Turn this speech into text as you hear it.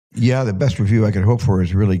Yeah, the best review I could hope for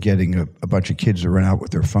is really getting a bunch of kids to run out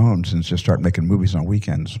with their phones and just start making movies on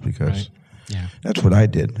weekends, because that's what I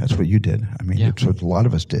did. That's what you did. I mean, it's what a lot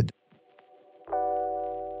of us did.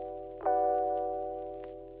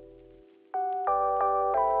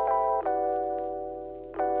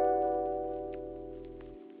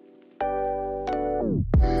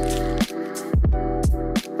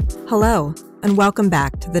 Hello, and welcome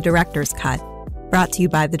back to The Director's Cut, brought to you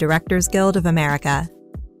by the Directors Guild of America.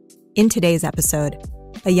 In today's episode,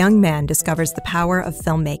 a young man discovers the power of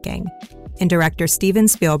filmmaking in director Steven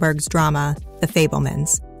Spielberg's drama, The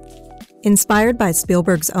Fabelmans. Inspired by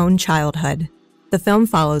Spielberg's own childhood, the film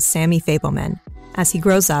follows Sammy Fabelman as he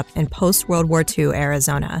grows up in post-World War II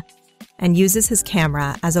Arizona and uses his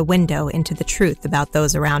camera as a window into the truth about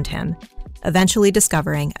those around him, eventually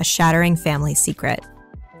discovering a shattering family secret.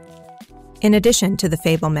 In addition to The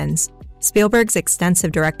Fabelmans, Spielberg's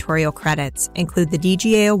extensive directorial credits include the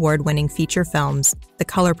DGA award-winning feature films The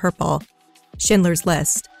Color Purple, Schindler's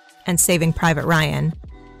List, and Saving Private Ryan,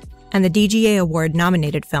 and the DGA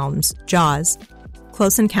award-nominated films Jaws,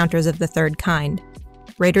 Close Encounters of the Third Kind,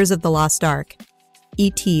 Raiders of the Lost Ark,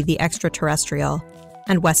 E.T. the Extraterrestrial,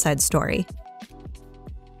 and West Side Story.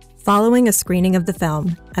 Following a screening of the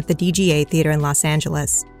film at the DGA Theater in Los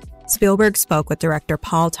Angeles, Spielberg spoke with director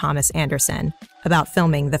Paul Thomas Anderson about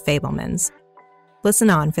filming The Fabelmans. Listen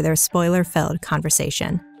on for their spoiler-filled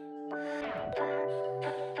conversation.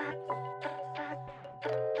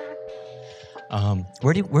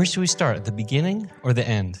 Where should we start? At the beginning or the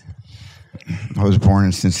end? I was born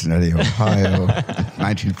in Cincinnati, Ohio,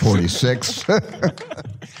 1946.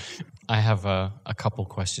 I have a couple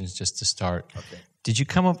questions just to start. Okay. Did you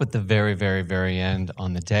come up with the very, very, very end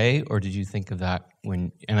on the day, or did you think of that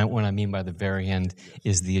when? And what I mean by the very end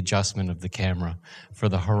is the adjustment of the camera for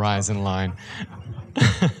the horizon line.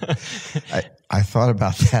 I thought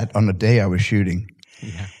about that on the day I was shooting,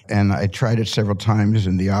 and I tried it several times,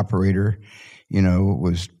 and the operator,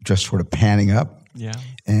 was just sort of panning up. Yeah.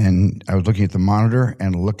 And I was looking at the monitor,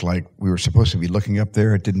 and it looked like we were supposed to be looking up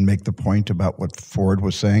there. It didn't make the point about what Ford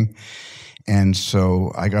was saying. And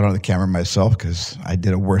so I got on the camera myself because I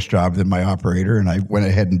did a worse job than my operator, and I went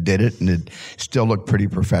ahead and did it, and it still looked pretty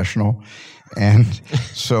professional. And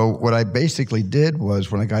so what I basically did was,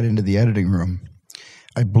 when I got into the editing room,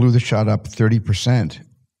 I blew the shot up 30%,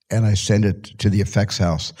 and I sent it to the effects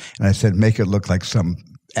house, and I said, make it look like some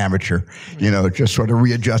amateur, just sort of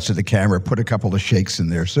readjusted the camera, put a couple of shakes in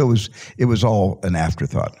there. So it was all an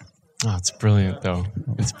afterthought. Oh, it's brilliant, though.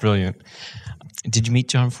 It's brilliant. Did you meet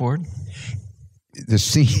John Ford? This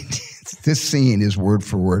scene is word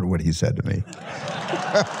for word what he said to me.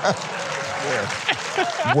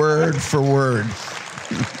 Word for word.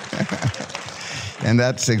 And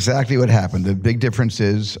that's exactly what happened. The big difference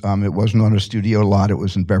is it wasn't on a studio lot. It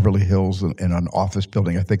was in Beverly Hills in an office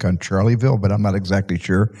building, I think on Charlieville, but I'm not exactly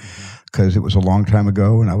sure because it was a long time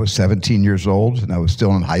ago, and I was 17 years old, and I was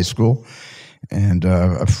still in high school. And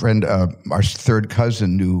a friend, our third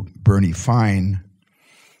cousin, knew Bernie Fine,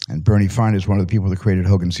 and Bernie Fine is one of the people that created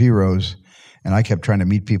Hogan's Heroes. And I kept trying to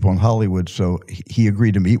meet people in Hollywood, so he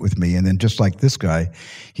agreed to meet with me. And then just like this guy,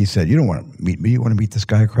 he said, you don't want to meet me, you want to meet this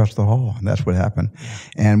guy across the hall. And that's what happened. Yeah.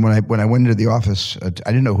 And when I went into the office, I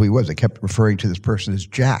didn't know who he was. I kept referring to this person as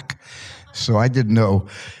Jack. So I didn't know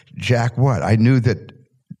Jack what. I knew that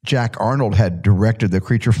Jack Arnold had directed The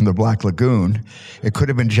Creature from the Black Lagoon. It could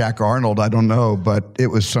have been Jack Arnold, I don't know, but it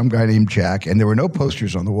was some guy named Jack, and there were no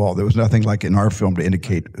posters on the wall. There was nothing like in our film to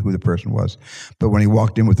indicate who the person was. But when he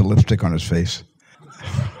walked in with the lipstick on his face,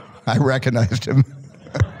 I recognized him.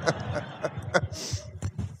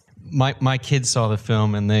 My kids saw the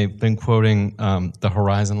film, and they've been quoting the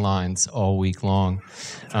horizon lines all week long.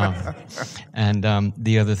 And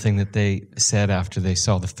the other thing that they said after they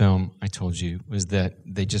saw the film, I told you, was that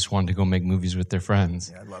they just wanted to go make movies with their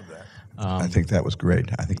friends. Yeah, I love that. I think that was great.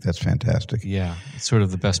 I think that's fantastic. Yeah, it's sort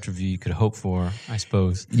of the best review you could hope for, I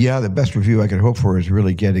suppose. Yeah, the best review I could hope for is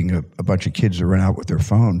really getting a bunch of kids to run out with their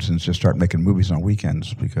phones and just start making movies on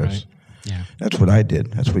weekends, because that's what I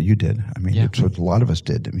did. That's what you did. I mean, it's what a lot of us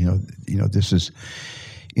did. This is,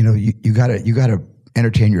 you gotta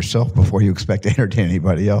entertain yourself before you expect to entertain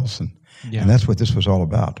anybody else, and that's what this was all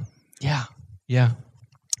about. Yeah, yeah.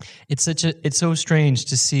 It's so strange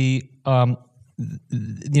to see.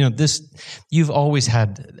 You've always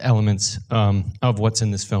had elements of what's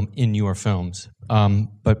in this film in your films,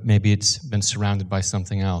 but maybe it's been surrounded by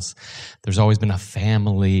something else. There's always been a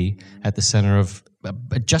family at the center of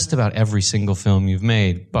just about every single film you've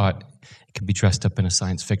made, but it can be dressed up in a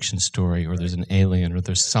science fiction story, or there's an alien, or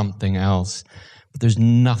there's something else. But there's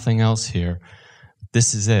nothing else here.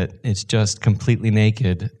 this is it. It's just completely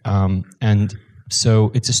naked. And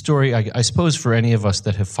so it's a story, I suppose, for any of us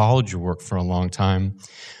that have followed your work for a long time,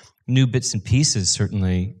 new bits and pieces,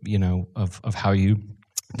 certainly, of how you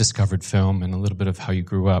discovered film and a little bit of how you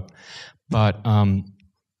grew up. But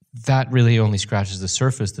that really only scratches the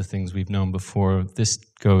surface, the things we've known before. This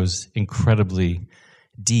goes incredibly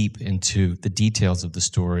deep into the details of the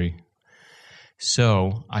story.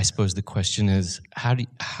 So I suppose the question is,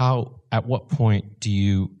 at what point do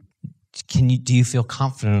you feel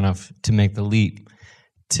confident enough to make the leap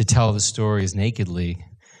to tell the story as nakedly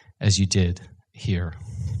as you did here?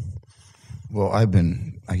 Well, I've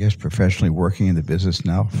been, I guess, professionally working in the business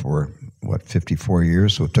now for, 54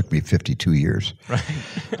 years? So it took me 52 years. Right.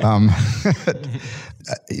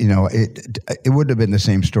 It wouldn't have been the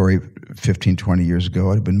same story 15, 20 years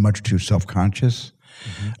ago. I'd have been much too self-conscious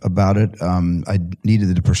about it. I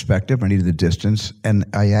needed the perspective. I needed the distance. And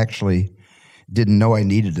I actually didn't know I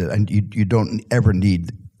needed it. And you don't ever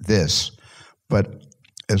need this. But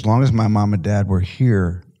as long as my mom and dad were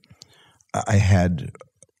here, I had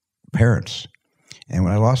parents. And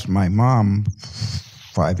when I lost my mom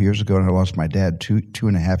 5 years ago, and I lost my dad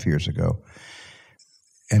 2.5 years ago,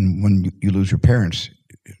 and when you lose your parents,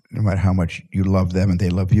 no matter how much you love them and they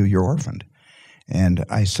love you, you're orphaned. And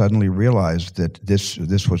I suddenly realized that this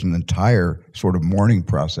was an entire sort of mourning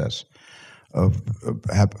process of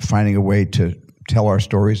finding a way to tell our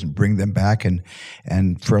stories and bring them back. And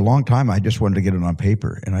for a long time, I just wanted to get it on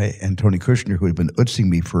paper. And Tony Kushner, who had been utzing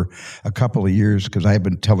me for a couple of years, because I had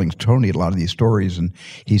been telling Tony a lot of these stories, and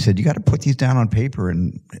he said, you got to put these down on paper.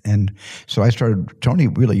 And so Tony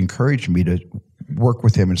really encouraged me to work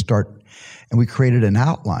with him and we created an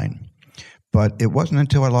outline. But it wasn't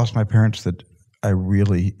until I lost my parents that I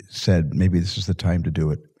really said, maybe this is the time to do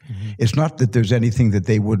it. Mm-hmm. It's not that there's anything that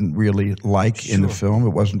they wouldn't really like in the film. It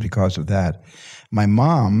wasn't because of that. My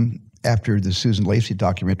mom, after the Susan Lacey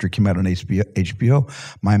documentary came out on HBO,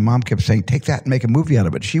 my mom kept saying, take that and make a movie out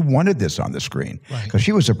of it. She wanted this on the screen because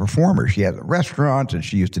she was a performer. She had a restaurant, and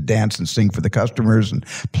she used to dance and sing for the customers and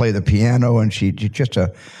play the piano, and she's just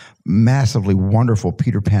a massively wonderful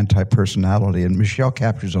Peter Pan type personality, and Michelle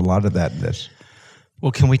captures a lot of that in this.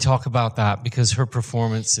 Well, can we talk about that? Because her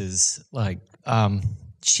performance is like,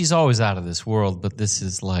 she's always out of this world, but this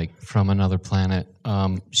is like from another planet.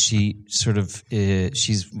 She sort of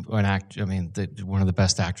she's an actor. I mean, one of the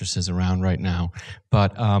best actresses around right now.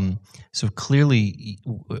 But so clearly,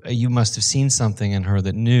 you must have seen something in her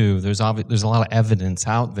that knew. There's a lot of evidence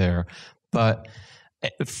out there. But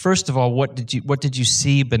first of all, what did you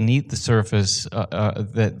see beneath the surface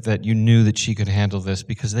that you knew that she could handle this?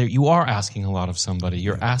 Because you are asking a lot of somebody.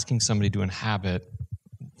 You're asking somebody to inhabit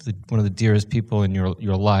one of the dearest people in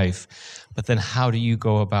your life, but then how do you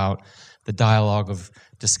go about the dialogue of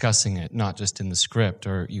discussing it, not just in the script?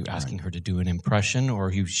 Are you asking her to do an impression, or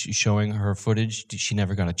are you showing her footage? She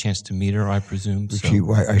never got a chance to meet her, I presume.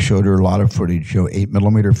 So. I showed her a lot of footage,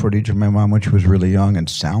 8mm footage of my mom when she was really young, and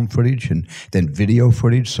sound footage, and then video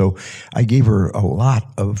footage. So I gave her a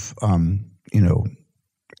lot of,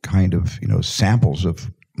 samples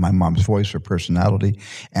of my mom's voice or personality,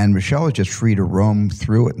 and Michelle was just free to roam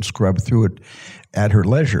through it and scrub through it at her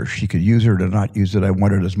leisure. She could use it or not use it. I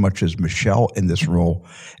wanted as much as Michelle in this role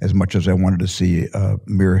as much as I wanted to see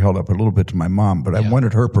mirror held up a little bit to my mom, but I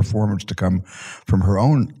wanted her performance to come from her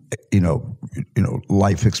own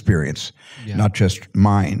life experience, not just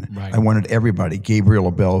mine. Right. I wanted everybody, Gabriel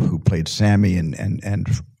Abel, who played Sammy, and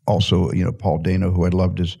also Paul Dano, who I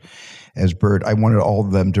loved as Bert. I wanted all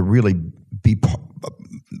of them to really be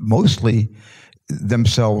mostly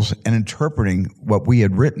themselves and interpreting what we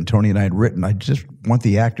had written, Tony and I had written. I just want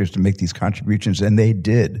the actors to make these contributions, and they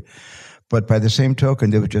did. But by the same token,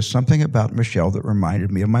 there was just something about Michelle that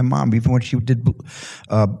reminded me of my mom, even when she did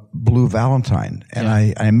Blue Valentine. And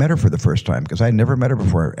I met her for the first time, because I had never met her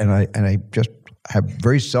before, and I just have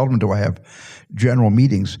very seldom do I have general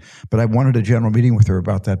meetings, but I wanted a general meeting with her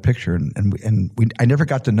about that picture, I never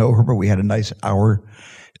got to know her, but we had a nice hour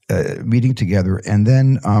meeting together, and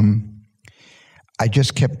then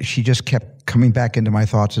she just kept coming back into my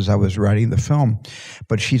thoughts as I was writing the film.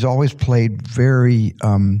 But she's always played very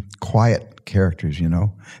quiet characters.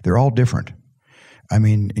 They're all different. I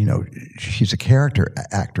mean, she's a character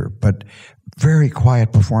actor, but very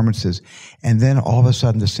quiet performances. And then all of a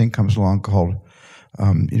sudden, this thing comes along called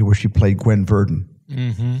where she played Gwen Verdon.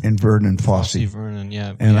 Mm-hmm. In Vernon and Fosse. Vernon,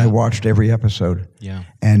 yeah. And I watched every episode. Yeah.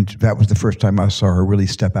 And that was the first time I saw her really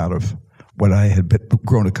step out of what I had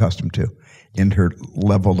grown accustomed to in her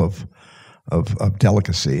level of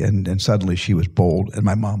delicacy. And suddenly she was bold, and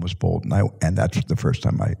my mom was bold. And that's the first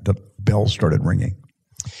time the bell started ringing.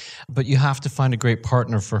 But you have to find a great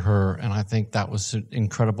partner for her, and I think that was an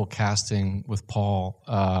incredible casting with Paul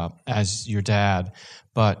as your dad.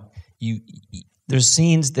 But there's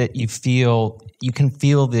scenes that you can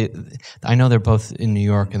feel I know they're both in New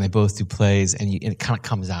York and they both do plays, and it kind of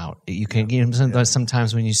comes out.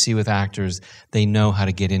 Sometimes when you see with actors, they know how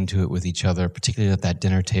to get into it with each other, particularly at that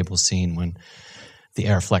dinner table scene when the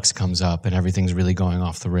Airflex comes up and everything's really going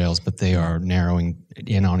off the rails, but they are narrowing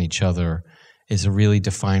in on each other. Is a really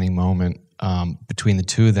defining moment between the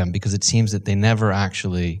two of them, because it seems that they never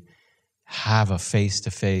actually have a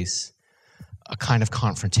face-to-face, a kind of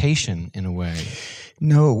confrontation in a way.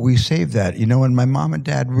 No, we saved that. And my mom and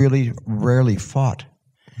dad really rarely fought.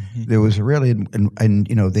 Mm-hmm. There was really, and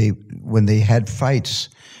when they had fights,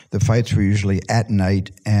 the fights were usually at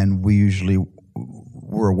night, and we usually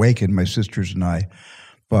were awakened, my sisters and I,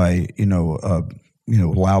 by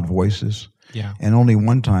loud voices. Yeah. And only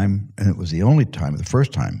one time, and it was the only time, the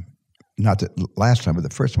first time, not the last time, but the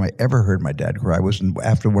first time I ever heard my dad cry was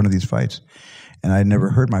after one of these fights. And I'd never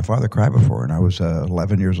heard my father cry before. And I was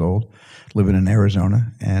 11 years old, living in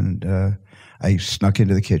Arizona. And I snuck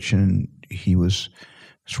into the kitchen, and he was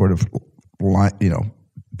sort of,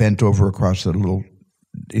 bent over across the little,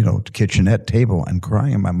 kitchenette table and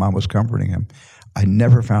crying. And my mom was comforting him. I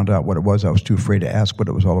never found out what it was. I was too afraid to ask what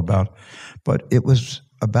it was all about. But it was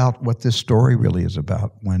about what this story really is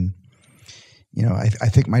about. When, I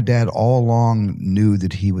think my dad all along knew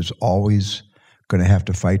that he was always going to have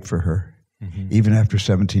to fight for her. Mm-hmm. Even after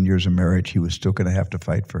 17 years of marriage, he was still going to have to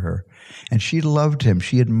fight for her. And she loved him.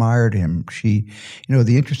 She admired him. The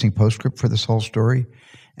interesting postscript for this whole story,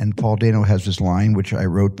 and Paul Dano has this line, which I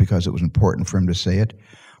wrote because it was important for him to say it,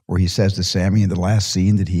 where he says to Sammy in the last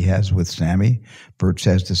scene that he has with Sammy, Bert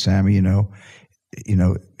says to Sammy,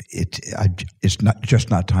 it's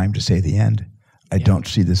not time to say the end. I don't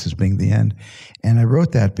see this as being the end. And I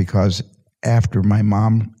wrote that because after my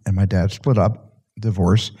mom and my dad split up,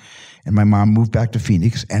 divorce, and my mom moved back to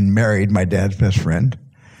Phoenix and married my dad's best friend,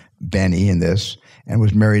 Benny, and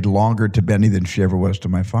was married longer to Benny than she ever was to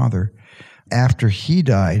my father. After he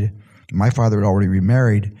died, my father had already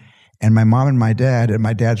remarried, and my mom and my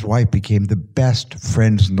dad's wife became the best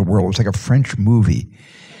friends in the world. It was like a French movie.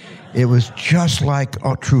 It was just like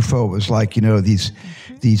Truffaut. It was like,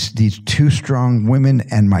 these two strong women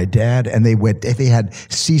and my dad, and they had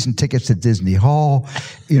season tickets to Disney Hall.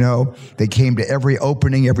 They came to every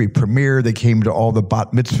opening, every premiere. They came to all the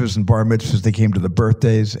bat mitzvahs and bar mitzvahs. They came to the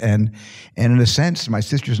birthdays. And in a sense, my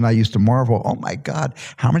sisters and I used to marvel, oh my God,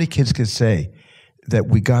 how many kids could say that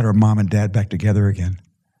we got our mom and dad back together again?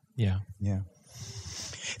 Yeah. Yeah.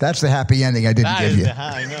 That's the happy ending I didn't give you.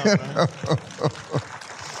 I know.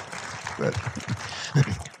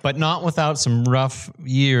 But not without some rough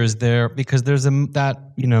years there, because there's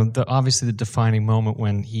obviously the defining moment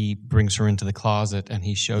when he brings her into the closet and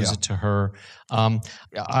he shows it to her.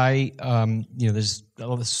 There's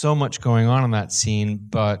so much going on in that scene,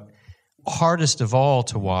 but hardest of all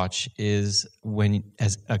to watch is when,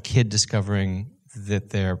 as a kid, discovering that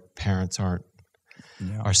their parents are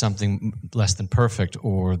something less than perfect,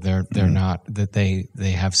 or they're not, that they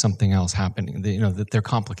have something else happening. That they're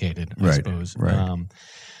complicated, I suppose. Right.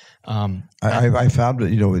 I found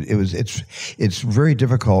that it's very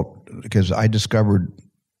difficult, because I discovered,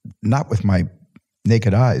 not with my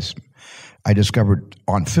naked eyes, I discovered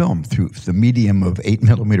on film, through the medium of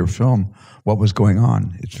 8mm film, what was going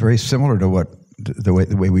on. It's very similar to the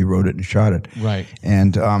way we wrote it and shot it. Right.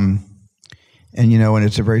 And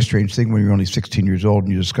it's a very strange thing when you're only 16 years old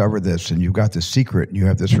and you discover this, and you've got this secret and you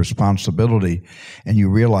have this responsibility, and you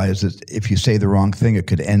realize that if you say the wrong thing, it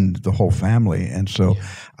could end the whole family. And so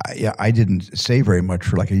I didn't say very much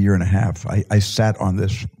for like a year and a half. I sat on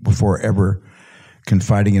this before ever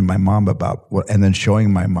confiding in my mom about and then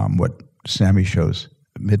showing my mom what Sammy shows,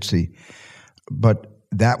 Mitzi. But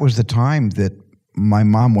that was the time that my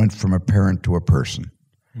mom went from a parent to a person.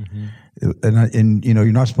 Mm-hmm. And you're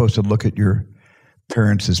not supposed to look at your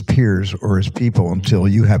parents as peers or as people until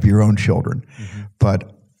you have your own children. Mm-hmm.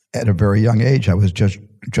 But at a very young age, I was just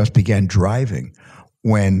began driving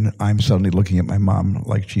when I'm suddenly looking at my mom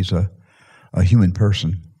like she's a human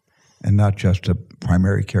person and not just a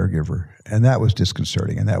primary caregiver. And that was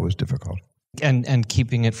disconcerting, and that was difficult. And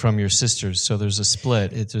keeping it from your sisters. So there's a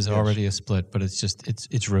split. There's already a split, but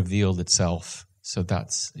it's revealed itself. So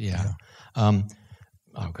that's, oh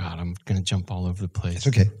God, I'm going to jump all over the place. It's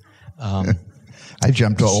okay. I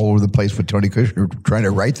jumped all over the place with Tony Kushner trying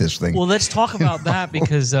to write this thing. Well, let's talk about that,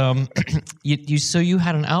 because you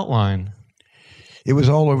had an outline. It was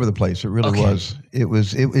all over the place. It really was. It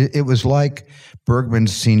was like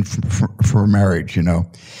Bergman's scene for marriage,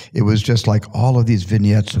 It was just like all of these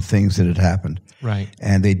vignettes of things that had happened. Right.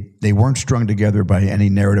 And they weren't strung together by any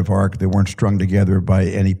narrative arc. They weren't strung together by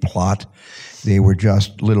any plot. They were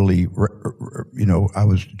just literally, I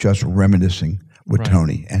was just reminiscing with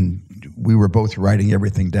Tony. And we were both writing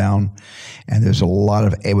everything down. And there's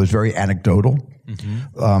it was very anecdotal.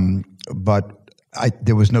 Mm-hmm. But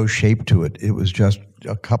there was no shape to it. It was just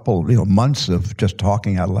a couple, months of just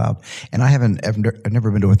talking out loud. And I've never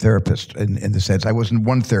been to a therapist in the sense. I wasn't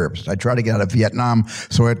one therapist. I tried to get out of Vietnam,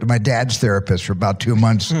 so I went to my dad's therapist for about 2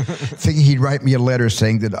 months, thinking he'd write me a letter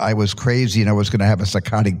saying that I was crazy and I was going to have a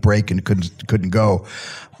psychotic break and couldn't go.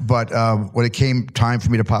 But when it came time for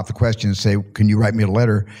me to pop the question and say, "Can you write me a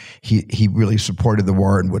letter?" He really supported the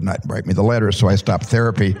war and would not write me the letter. So I stopped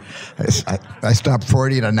therapy. I stopped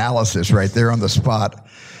Freudian analysis right there on the spot.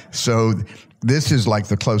 So this is like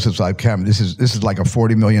the closest I've come. This is like a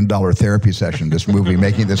 $40 million therapy session. This movie,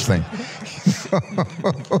 making this thing.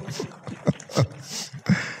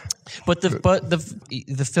 But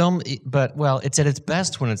the film, it's at its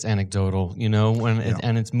best when it's anecdotal,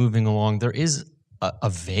 and it's moving along. There is a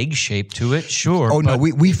vague shape to it, sure. Oh no,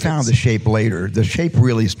 we found the shape later. The shape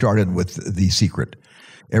really started with The Secret.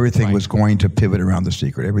 Everything was going to pivot around The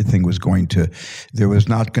Secret. There was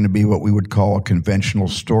not going to be what we would call a conventional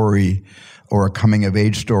story or a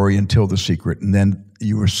coming-of-age story until The Secret. And then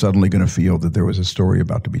you were suddenly going to feel that there was a story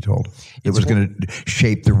about to be told. It was going to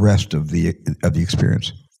shape the rest of the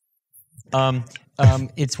experience.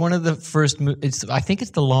 It's one of the first. I think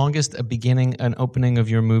it's the longest an opening of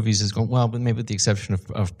your movies is going. Well, but maybe with the exception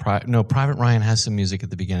of Private Ryan has some music at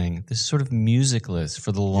the beginning. This is sort of musicless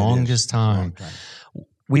for the longest time.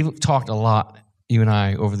 We've talked a lot, you and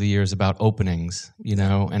I, over the years about openings,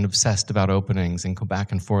 and obsessed about openings and go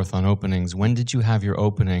back and forth on openings. When did you have your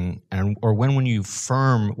opening, or when were you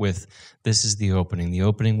firm with this is the opening? The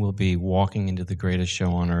opening will be walking into the greatest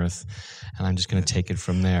show on earth, and I'm just going to take it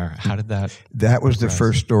from there. How did that? That was the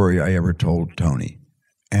first story I ever told Tony.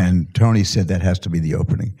 And Tony said that has to be the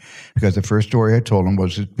opening. Because the first story I told him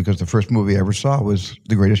was because the first movie I ever saw was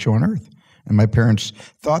The Greatest Show on Earth. And my parents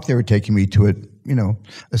thought they were taking me to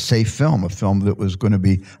a safe film, a film that was going to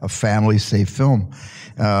be a family safe film.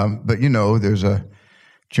 But there's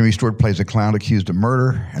Jimmy Stewart plays a clown accused of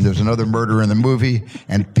murder, and there's another murder in the movie,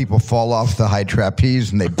 and people fall off the high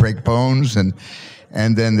trapeze and they break bones, and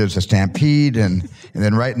then there's a stampede, and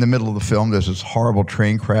then right in the middle of the film there's this horrible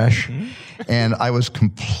train crash. And I was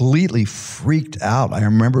completely freaked out. I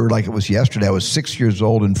remember like it was yesterday. I was 6 years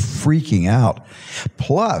old and freaking out.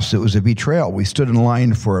 Plus, it was a betrayal. We stood in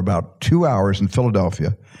line for about 2 hours in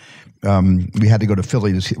Philadelphia. We had to go to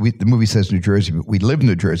Philly to see. The movie says New Jersey, but we live in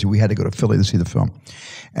New Jersey. We had to go to Philly to see the film.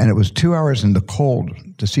 And it was 2 hours in the cold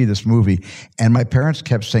to see this movie. And my parents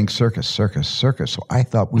kept saying circus, circus, circus. So I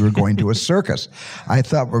thought we were going to a circus. I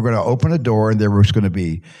thought we were going to open a door and there was going to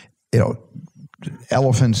be,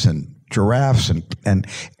 elephants and giraffes and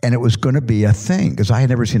it was going to be a thing because I had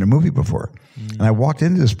never seen a movie before. And I walked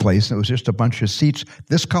into this place and it was just a bunch of seats,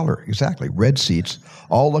 this color, exactly, red seats,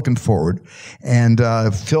 all looking forward, and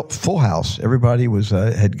full house. Everybody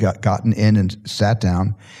had gotten in and sat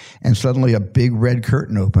down, and suddenly a big red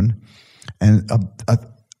curtain opened, and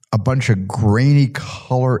a bunch of grainy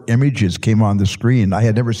color images came on the screen. I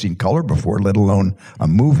had never seen color before, let alone a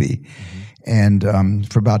movie. And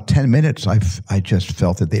for about 10 minutes, I just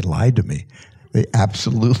felt that they lied to me. They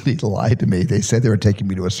absolutely lied to me. They said they were taking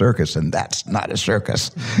me to a circus, and that's not a circus.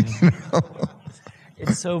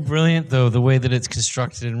 It's so brilliant, though, the way that it's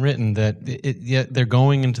constructed and written, that they're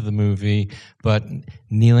going into the movie, but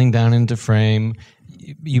kneeling down into frame.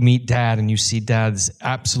 You meet Dad, and you see Dad's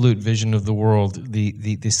absolute vision of the world,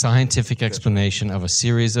 the scientific explanation of a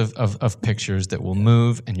series of pictures that will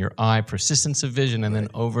move, and your eye, persistence of vision, and then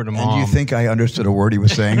over to Mom. And you think I understood a word he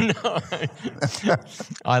was saying? No.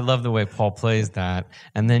 I love the way Paul plays that.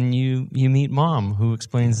 And then you meet Mom, who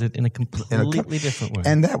explains it in a completely different way.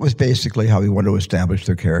 And that was basically how we wanted to establish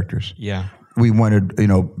their characters. Yeah. We wanted,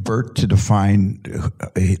 Bert to define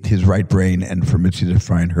his right brain and for Mitzi to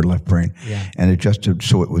define her left brain. Yeah. And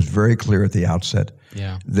so it was very clear at the outset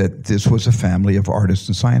that this was a family of artists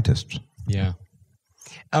and scientists. Yeah.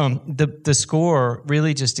 The score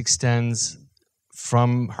really just extends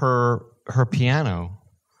from her piano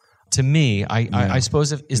to me. I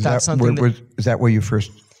suppose is that something is that where you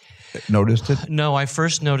first noticed it? No, I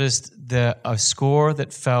first noticed a score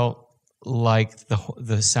that felt like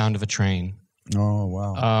the sound of a train. Oh,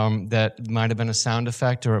 wow. That might have been a sound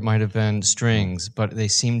effect or it might have been strings, but they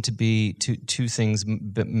seem to be two things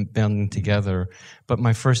bending together. But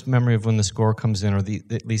my first memory of when the score comes in, or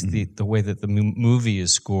at least the way that the movie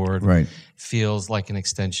is scored, feels like an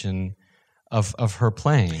extension of her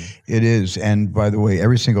playing. It is. And by the way,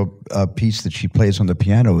 every single piece that she plays on the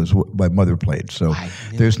piano is what my mother played. So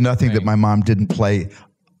there's nothing that my mom didn't play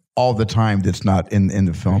all the time that's not in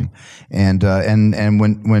the film. And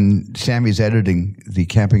when Sammy's editing the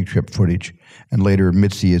camping trip footage and later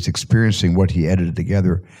Mitzi is experiencing what he edited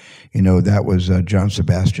together, that was John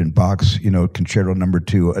Sebastian Bach's, Concerto No.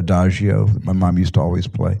 2 Adagio that my mom used to always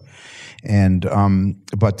play. And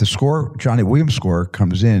but the score, Johnny Williams' score,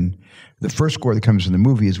 comes in. The first score that comes in the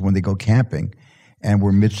movie is when they go camping and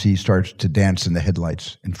where Mitzi starts to dance in the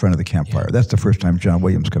headlights in front of the campfire. That's the first time John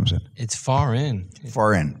Williams comes in. It's far in.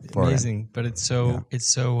 Far in. Amazing, but it's so.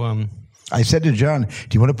 I said to John,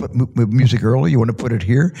 "Do you want to put music early? You want to put it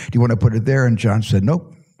here? Do you want to put it there?" And John said,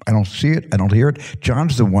 "Nope, I don't see it. I don't hear it."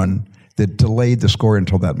 John's the one that delayed the score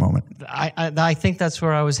until that moment. I think that's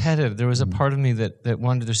where I was headed. There was a part of me that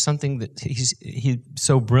wanted. There's something that he's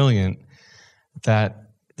so brilliant that.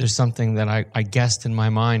 There's something that I guessed in my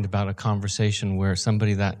mind about a conversation where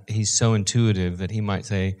somebody that he's so intuitive that he might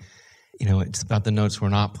say, it's about the notes we're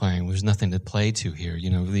not playing. There's nothing to play to here.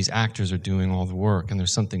 These actors are doing all the work, and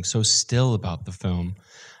there's something so still about the film,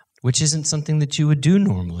 which isn't something that you would do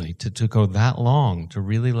normally, to go that long, to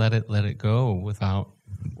really let it go without.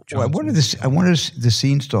 Well, I wanted the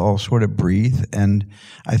scenes to all sort of breathe, and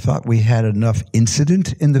I thought we had enough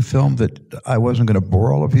incident in the film that I wasn't going to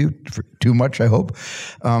bore all of you too much, I hope.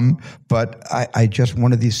 But I just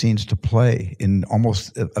wanted these scenes to play in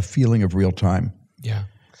almost a feeling of real time. Yeah.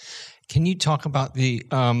 Can you talk about the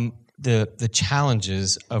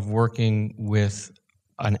challenges of working with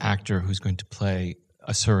an actor who's going to play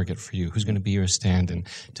a surrogate for you, who's going to be your stand-in,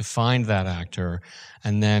 to find that actor,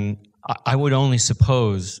 and then I would only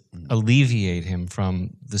suppose alleviate him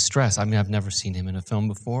from the stress. I mean, I've never seen him in a film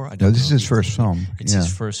before. No, this is his first film. It's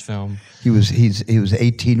his first film. He was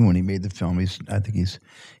 18 when he made the film. I think he's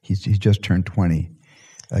just turned 20.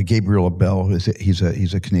 Gabriel Abel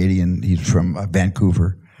he's a Canadian. He's from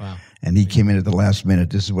Vancouver. Wow. And he came in at the last minute.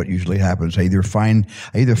 This is what usually happens. I either find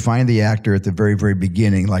the actor at the very, very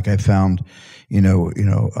beginning, like I found,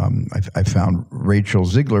 I found Rachel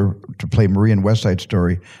Ziegler to play Marie in West Side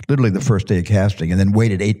Story, literally the first day of casting, and then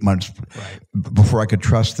waited 8 months before I could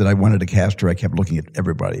trust that I wanted to cast her. I kept looking at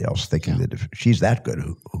everybody else, thinking that if she's that good,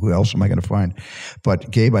 who else am I going to find? But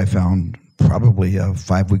Gabe, I found probably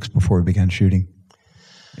 5 weeks before we began shooting.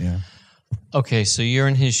 Yeah. Okay, so you're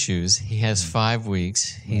in his shoes. He has 5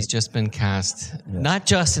 weeks. He's just been cast, not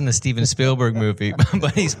just in the Steven Spielberg movie,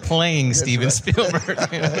 but he's playing Steven Spielberg.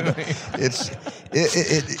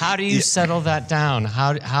 How do you settle that down?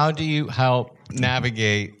 How do you help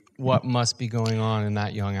navigate what must be going on in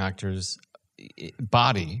that young actor's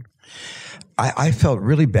body? I felt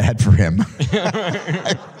really bad for him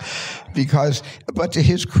but to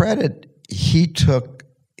his credit, he took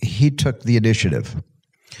the initiative.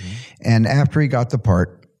 And after he got the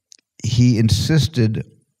part, he insisted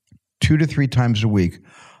 2 to 3 times a week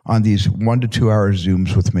on these 1 to 2 hour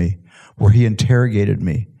Zooms with me, where he interrogated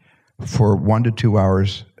me for 1 to 2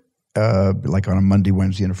 hours, like on a Monday,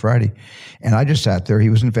 Wednesday, and a Friday. And I just sat there. He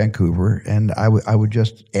was in Vancouver, and I would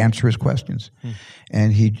just answer his questions.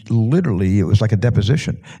 And he literally, it was like a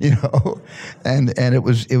deposition, And it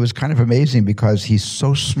was kind of amazing because he's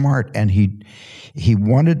so smart, and he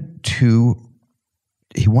wanted to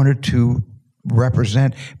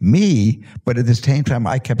represent me, but at the same time,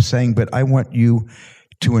 I kept saying, but I want you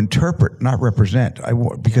to interpret, not represent.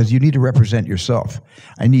 Because you need to represent yourself.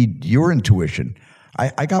 I need your intuition.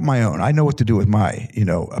 I got my own. I know what to do with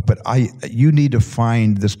but you need to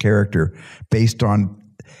find this character based on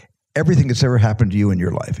everything that's ever happened to you in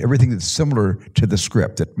your life, everything that's similar to the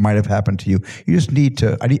script that might have happened to you. You just need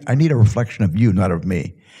I need a reflection of you, not of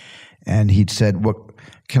me. And he'd said, well,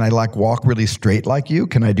 can I walk really straight like you?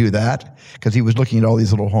 Can I do that? Because he was looking at all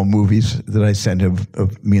these little home movies that I sent him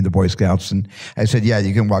of me and the Boy Scouts. And I said, yeah,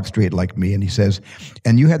 you can walk straight like me. And he says,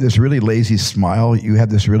 and you have this really lazy smile. You have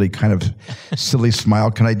this really kind of silly smile.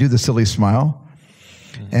 Can I do the silly smile?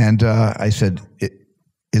 And I said,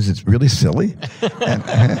 is it really silly?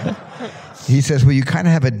 And he says, well, you kind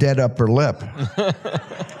of have a dead upper lip.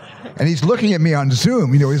 And he's looking at me on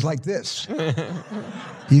Zoom. He's like this.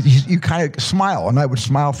 You kind of smile, and I would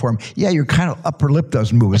smile for him. Yeah, your kind of upper lip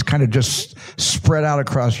doesn't move. It's kind of just spread out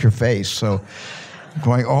across your face. So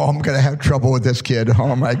going, I'm going to have trouble with this kid.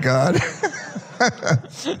 Oh, my God.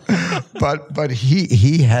 But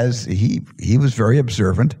he was very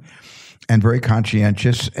observant. and very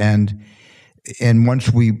conscientious. And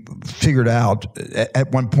once we figured out,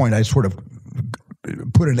 at one point I sort of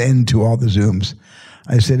put an end to all the Zooms.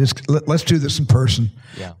 I said, let's do this in person.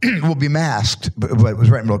 Yeah. We'll be masked, but it was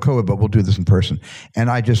right in the middle of COVID, but we'll do this in person. And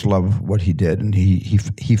I just love what he did. And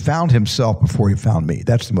he found himself before he found me.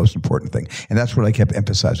 That's the most important thing. And that's what I kept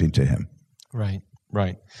emphasizing to him. Right.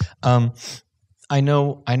 I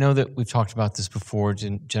know that we've talked about this before.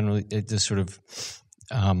 Generally, this sort of,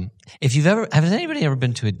 if you've ever, has anybody ever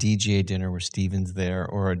been to a DGA dinner where Steven's there,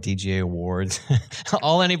 or a DGA awards?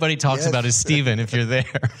 All anybody talks about is Steven. If you're there,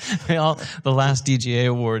 the last DGA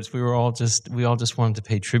awards, we all just wanted to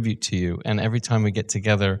pay tribute to you. And every time we get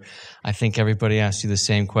together, I think everybody asks you the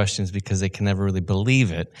same questions because they can never really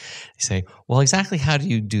believe it. They say, "Well, exactly how do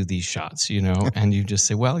you do these shots?" And you just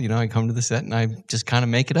say, "Well, I come to the set and I just kind of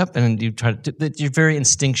make it up." And you try to. You're very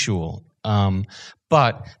instinctual.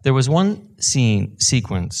 But there was one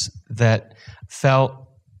sequence that felt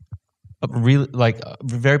really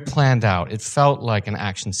very planned out. It felt like an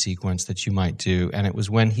action sequence that you might do, and it was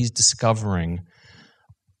when he's discovering,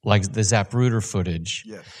 like, the Zapruder footage.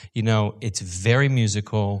 Yes. It's very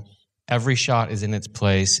musical. Every shot is in its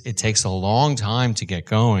place. It takes a long time to get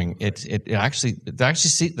going.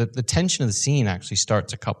 The tension of the scene actually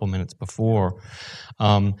starts a couple minutes before.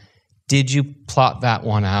 Did you plot that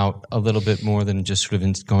one out a little bit more than just sort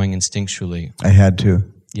of going instinctually? I had to,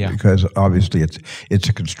 because obviously it's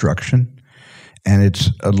a construction, and it's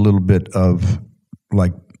a little bit of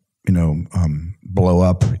like Blow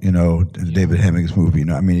Up, David Hemmings movie.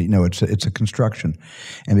 It's a construction,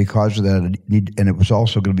 and because of that, and it was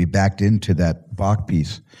also going to be backed into that Bach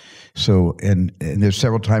piece. So and there's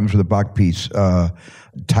several times where the Bach piece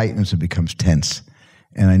tightens and becomes tense.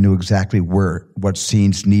 And I knew exactly what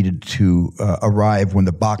scenes needed to arrive when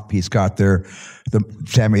the Bach piece got there.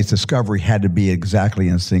 Sammy's discovery had to be exactly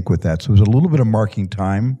in sync with that. So it was a little bit of marking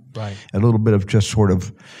time, right? A little bit of just sort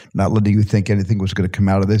of not letting you think anything was going to come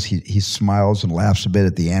out of this. He smiles and laughs a bit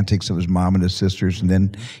at the antics of his mom and his sisters, and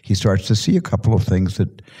then he starts to see a couple of things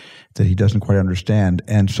that he doesn't quite understand.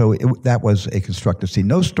 And so that was a constructive scene.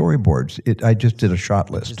 No storyboards. I just did a shot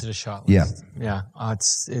list. Just did a shot list. Yeah.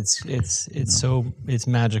 It's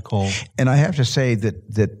magical. And I have to say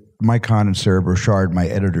that Mike Hahn and Sarah Burchard, my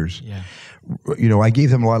editors, I gave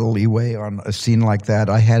them a lot of leeway on a scene like that.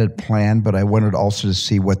 I had it planned, but I wanted also to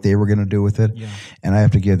see what they were going to do with it. Yeah. And I have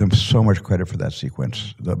to give them so much credit for that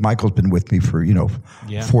sequence. Michael's been with me for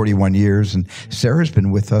 41 years, and Sarah's been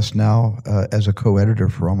with us now as a co-editor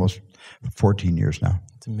for almost 14 years now.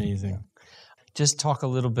 It's amazing. Just talk a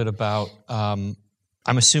little bit about.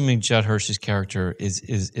 I'm assuming Judd Hirsch's character is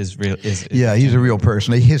real. He's a real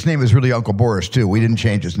person. His name is really Uncle Boris too. We didn't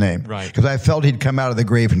change his name, right? Because I felt he'd come out of the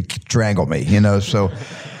grave and strangle me. So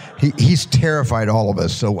he's terrified all of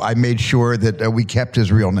us. So I made sure that we kept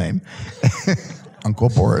his real name, Uncle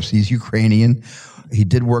Boris. He's Ukrainian. He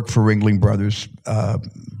did work for Ringling Brothers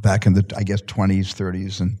back in the 20s,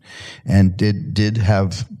 30s, and did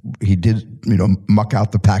muck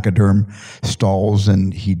out the pachyderm stalls,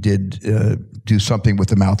 and he did do something with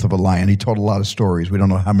the mouth of a lion. He told a lot of stories. We don't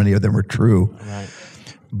know how many of them are true, right?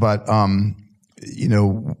 But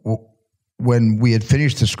when we had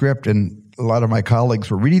finished the script, and a lot of my colleagues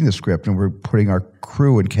were reading the script, and we're putting our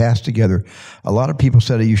crew and cast together, a lot of people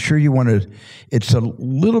said, "Are you sure you want to?" It's a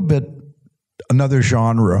little bit another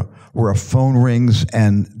genre where a phone rings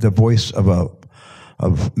and the voice of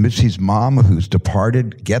Mitzi's mom, who's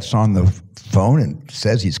departed, gets on the phone and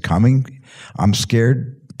says he's coming. I'm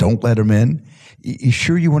scared. Don't let him in. You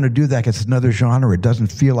sure you want to do that? It's another genre. It doesn't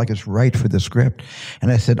feel like it's right for the script.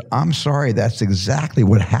 And I said, I'm sorry. That's exactly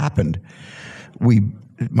what happened.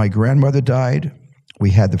 My grandmother died. We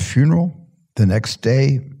had the funeral. The next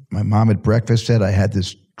day, my mom at breakfast said, I had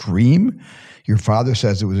this dream. Your father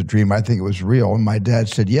says it was a dream. I think it was real. And my dad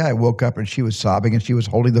said, yeah, I woke up and she was sobbing and she was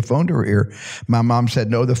holding the phone to her ear. My mom said,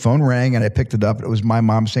 no, the phone rang, and I picked it up. It was my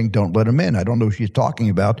mom saying, don't let him in. I don't know who she's talking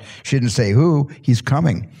about. She didn't say who. He's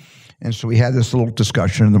coming. And so we had this little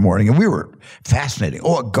discussion in the morning, and we were fascinating.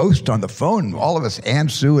 Oh, a ghost on the phone. All of us, Ann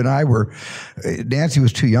Sue and I were, Nancy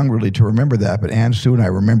was too young really to remember that, but Ann Sue and I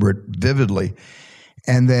remember it vividly.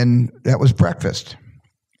 And then that was breakfast.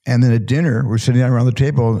 And then at dinner, we're sitting down around the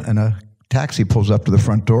table, and a taxi pulls up to the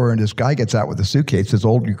front door, and this guy gets out with a suitcase, this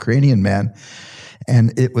old Ukrainian man,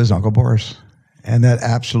 and it was Uncle Boris. And that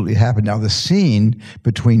absolutely happened. Now, the scene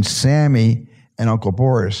between Sammy and Uncle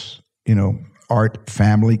Boris, art,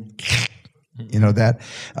 family,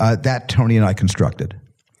 that Tony and I constructed.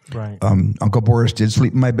 Right. Uncle Boris did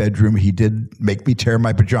sleep in my bedroom. He did make me tear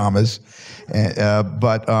my pajamas,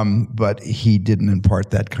 but he didn't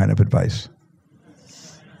impart that kind of advice.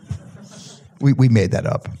 We made that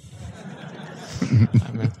up.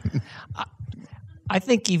 I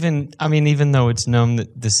think even though it's known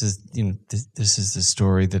that this is this is a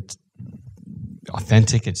story that's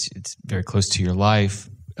authentic, it's very close to your life.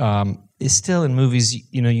 It's still in movies.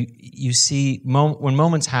 You see when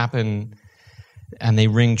moments happen and they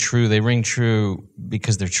ring true. They ring true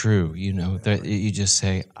because they're true. You just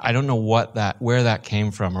say, I don't know where that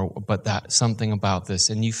came from, but that something about this,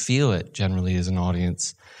 and you feel it generally as an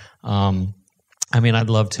audience. I'd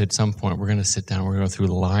love to at some point. We're going to sit down. We're going to go through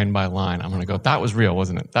line by line. I'm going to go. That was real,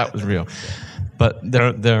 wasn't it? That was real. But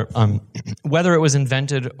there, whether it was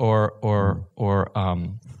invented or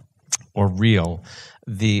real,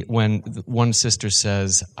 when one sister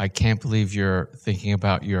says, "I can't believe you're thinking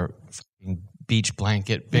about your beach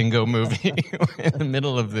blanket bingo movie in the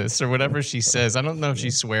middle of this," or whatever she says. I don't know if she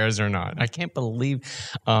swears or not. I can't believe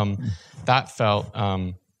that felt.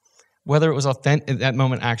 Whether it was authentic, that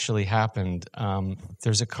moment actually happened.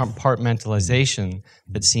 There's a compartmentalization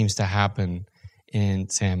that seems to happen in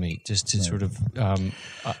Sammy, just to sort of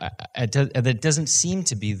that doesn't seem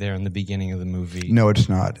to be there in the beginning of the movie. No, it's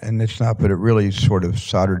not, but it really sort of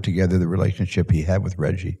soldered together the relationship he had with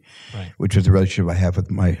Reggie, right, which is the relationship I have with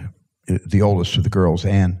the oldest of the girls,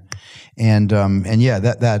 Anne. And yeah,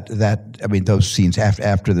 those scenes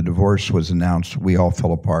after the divorce was announced, we all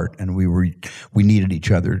fell apart, and we needed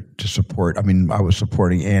each other to support. I was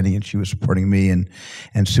supporting Annie, and she was supporting me, and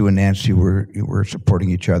Sue and Nancy were supporting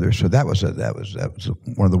each other. So that was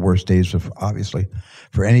one of the worst days of, obviously,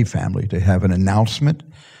 for any family, to have an announcement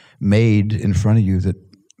made in front of you that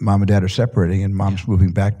Mom and Dad are separating, and Mom's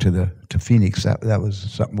moving back to Phoenix. That was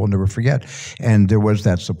something we'll never forget, and there was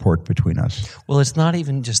that support between us. Well, it's not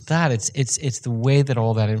even just that; it's the way that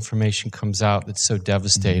all that information comes out that's so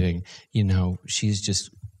devastating. She's just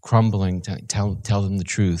crumbling. Tell them the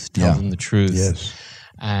truth. Tell them the truth. Yes.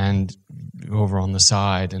 And over on the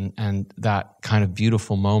side, and that kind of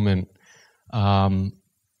beautiful moment.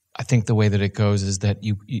 I think the way that it goes is that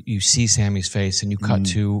you see Sammy's face and you cut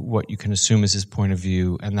to what you can assume is his point of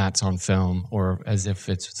view, and that's on film, or as if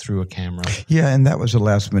it's through a camera. Yeah, and that was a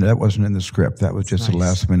last minute. That wasn't in the script. That was just a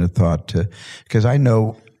last minute thought. Because I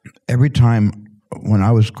know every time when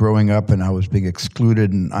I was growing up and I was being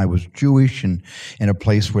excluded, and I was Jewish and in a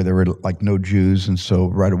place where there were like no Jews, and so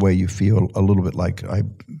right away you feel a little bit like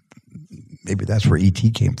maybe that's where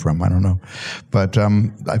E.T. came from. I don't know, but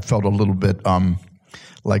I felt a little bit.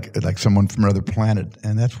 Like someone from another planet,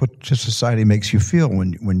 and that's what just society makes you feel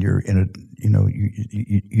when you're in a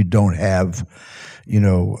you don't have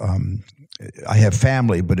I have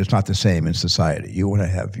family, but it's not the same in society. You want to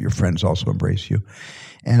have your friends also embrace you,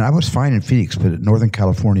 and I was fine in Phoenix, but Northern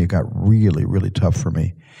California got really, really tough for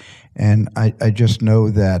me, and I just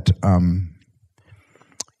know that I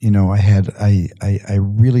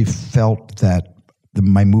really felt that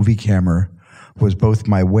my movie camera was both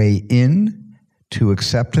my way in to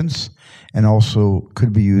acceptance, and also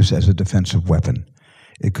could be used as a defensive weapon.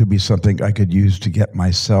 It could be something I could use to get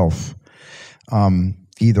myself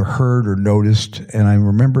either heard or noticed. And I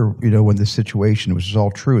remember, when the situation, which is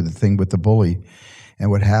all true, the thing with the bully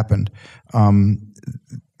and what happened, I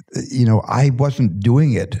wasn't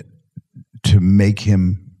doing it to make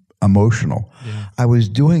him emotional. Yeah. I was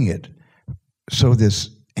doing it so this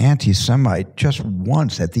anti-Semite just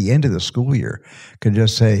once at the end of the school year could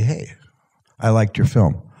just say, "Hey, I liked your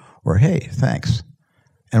film," or "Hey, thanks,"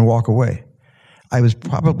 and walk away. I was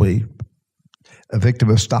probably a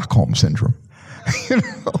victim of Stockholm syndrome,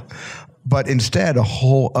 But instead, a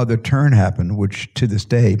whole other turn happened, which to this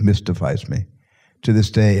day mystifies me. To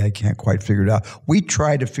this day, I can't quite figure it out. We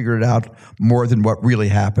tried to figure it out more than what really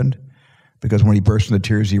happened, because when he burst into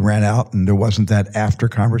tears, he ran out, and there wasn't that after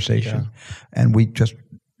conversation. Yeah. And we just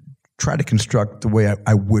tried to construct the way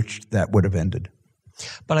I wished that would have ended.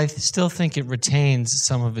 But I still think it retains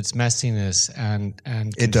some of its messiness and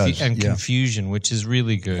confusion, which is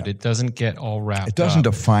really good. Yeah. It doesn't get all wrapped up. It doesn't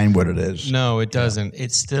define what it is. No, it doesn't. Yeah.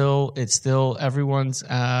 It's still everyone's,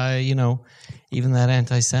 even that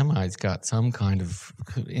anti-Semite's got some kind of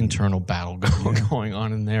internal battle going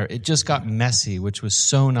on in there. It just got messy, which was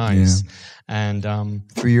so nice. Yeah. And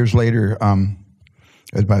 3 years later,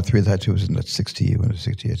 it was about 3 years, it was in 68.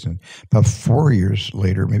 About 4 years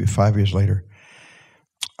later, maybe 5 years later,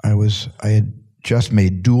 I had just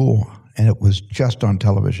made Duel, and it was just on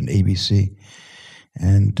television, ABC.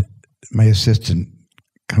 And my assistant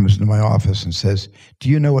comes into my office and says, "Do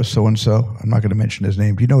you know a so-and-so?" I'm not going to mention his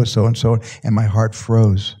name. "Do you know a so-and-so?" And my heart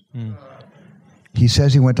froze. Mm. He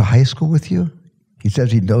says he went to high school with you. He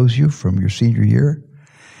says he knows you from your senior year.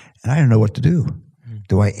 And I didn't know what to do.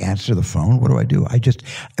 do I answer the phone? What do I do? I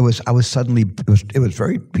was suddenly, it was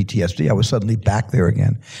very PTSD. I was suddenly back there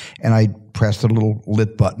again. And I pressed a little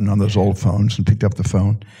lit button on those old phones and picked up the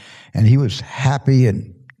phone. And he was happy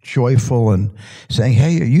and joyful and saying,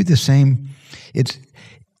 hey, are you the same?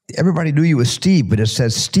 Everybody knew you as Steve, but it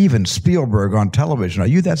says Steven Spielberg on television. Are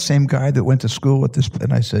you that same guy that went to school with this?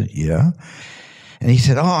 And I said, yeah. And he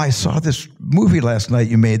said, oh, I saw this movie last night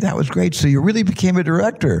you made. That was great. So you really became a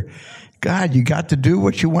director. God, you got to do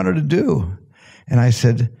what you wanted to do. And I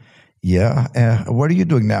said, yeah. What are you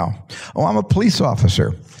doing now? Oh, I'm a police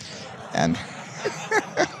officer. And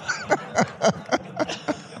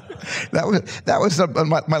that was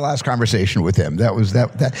my last conversation with him. That's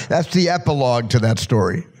the epilogue to that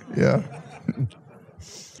story. Yeah.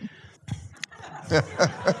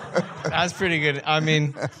 That's pretty good. I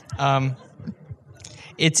mean,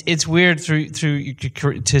 it's weird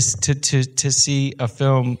to see a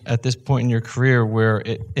film at this point in your career where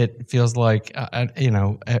it feels like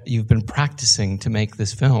you've been practicing to make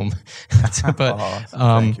this film, but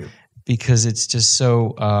thank you. Because it's just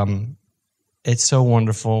so it's so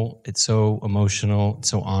wonderful, it's so emotional, it's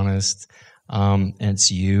so honest, and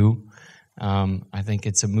it's you. I think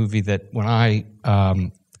it's a movie that when I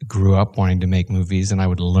grew up wanting to make movies and I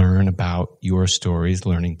would learn about your stories,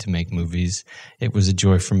 learning to make movies, it was a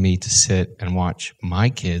joy for me to sit and watch my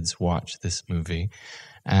kids watch this movie.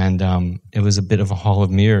 And it was a bit of a hall of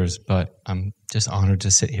mirrors, but I'm just honored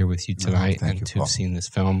to sit here with you tonight and to have seen this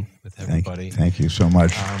film with everybody. Thank you so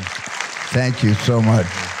much. Thank you so much.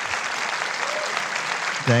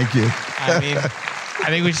 Thank you. I mean, I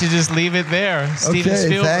think we should just leave it there. Steven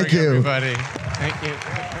Spielberg, thank you. Everybody. Thank you.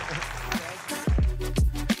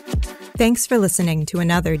 Thanks for listening to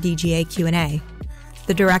another DGA Q&A.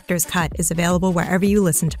 The Director's Cut is available wherever you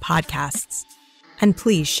listen to podcasts. And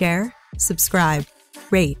please share, subscribe,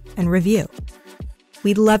 rate, and review.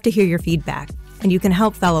 We'd love to hear your feedback, and you can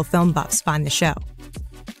help fellow film buffs find the show.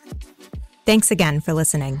 Thanks again for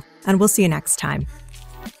listening, and we'll see you next time.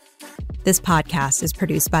 This podcast is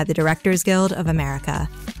produced by the Directors Guild of America